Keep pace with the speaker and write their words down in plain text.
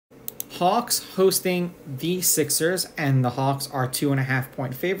Hawks hosting the Sixers, and the Hawks are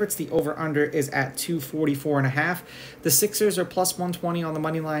 2.5-point favorites. The over-under is at 244.5. The Sixers are plus 120 on the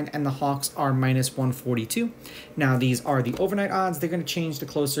money line, and the Hawks are minus 142. Now, these are the overnight odds. They're going to change the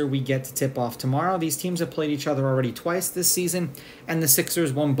closer we get to tip-off tomorrow. These teams have played each other already twice this season, and the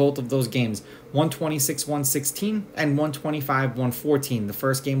Sixers won both of those games, 126-116 and 125-114. The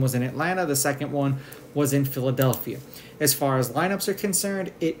first game was in Atlanta. The second one was in Philadelphia. As far as lineups are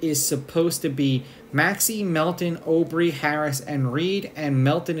concerned, it is supposed to be Maxey, Melton, Obrey, Harris, and Reed, and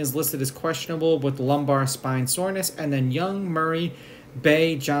Melton is listed as questionable with lumbar spine soreness, and then Young, Murray,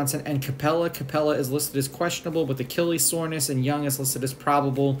 Bay, Johnson, and Capella. Capella is listed as questionable with Achilles soreness, and Young is listed as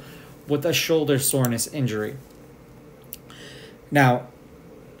probable with a shoulder soreness injury. Now,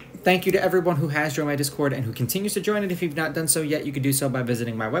 thank you to everyone who has joined my Discord and who continues to join it. If you've not done so yet, you can do so by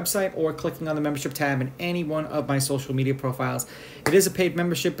visiting my website or clicking on the membership tab in any one of my social media profiles. It is a paid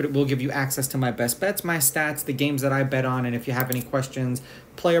membership, but it will give you access to my best bets, my stats, the games that I bet on, and if you have any questions,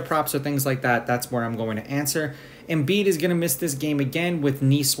 player props, or things like that, that's where I'm going to answer. Embiid is going to miss this game again with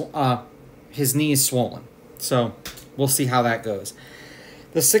his knee is swollen. So we'll see how that goes.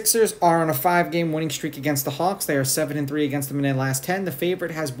 The Sixers are on a 5-game winning streak against the Hawks. They are 7-3 against them in their last 10. The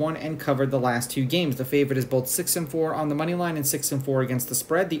favorite has won and covered the last 2 games. The favorite is both 6-4 on the money line and 6-4 against the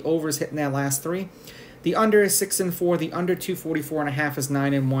spread. The over is hitting their last 3. The under is 6-4. The under 244.5 is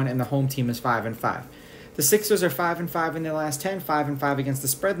 9-1, and the home team is 5-5. The Sixers are 5-5 in their last 10, 5-5 against the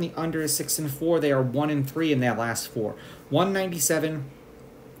spread, and the under is 6-4. They are 1-3 in their last 4. 197,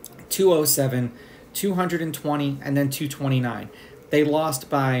 207, 220, and then 229. They lost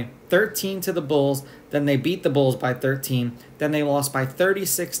by 13 to the Bulls, then they beat the Bulls by 13, then they lost by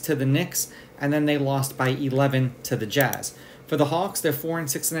 36 to the Knicks, and then they lost by 11 to the Jazz. For the Hawks, they're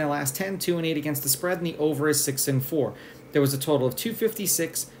 4-6 in their last 10, 2-8 against the spread, and the over is 6-4. There was a total of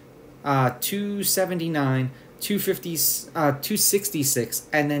 256, 279, 266,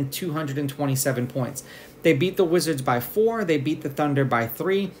 and then 227 points. They beat the Wizards by 4. They beat the Thunder by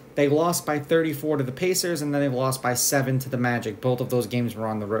 3. They lost by 34 to the Pacers, and then they lost by 7 to the Magic. Both of those games were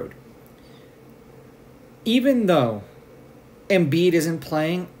on the road. Even though Embiid isn't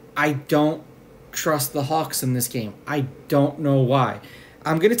playing, I don't trust the Hawks in this game. I don't know why.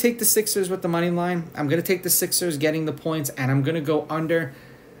 I'm going to take the Sixers with the money line. I'm going to take the Sixers getting the points, and I'm going to go under.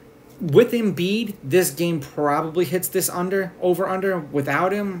 With Embiid, this game probably hits this over-under.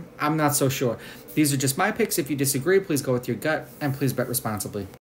 Without him, I'm not so sure. These are just my picks. If you disagree, please go with your gut, and please bet responsibly.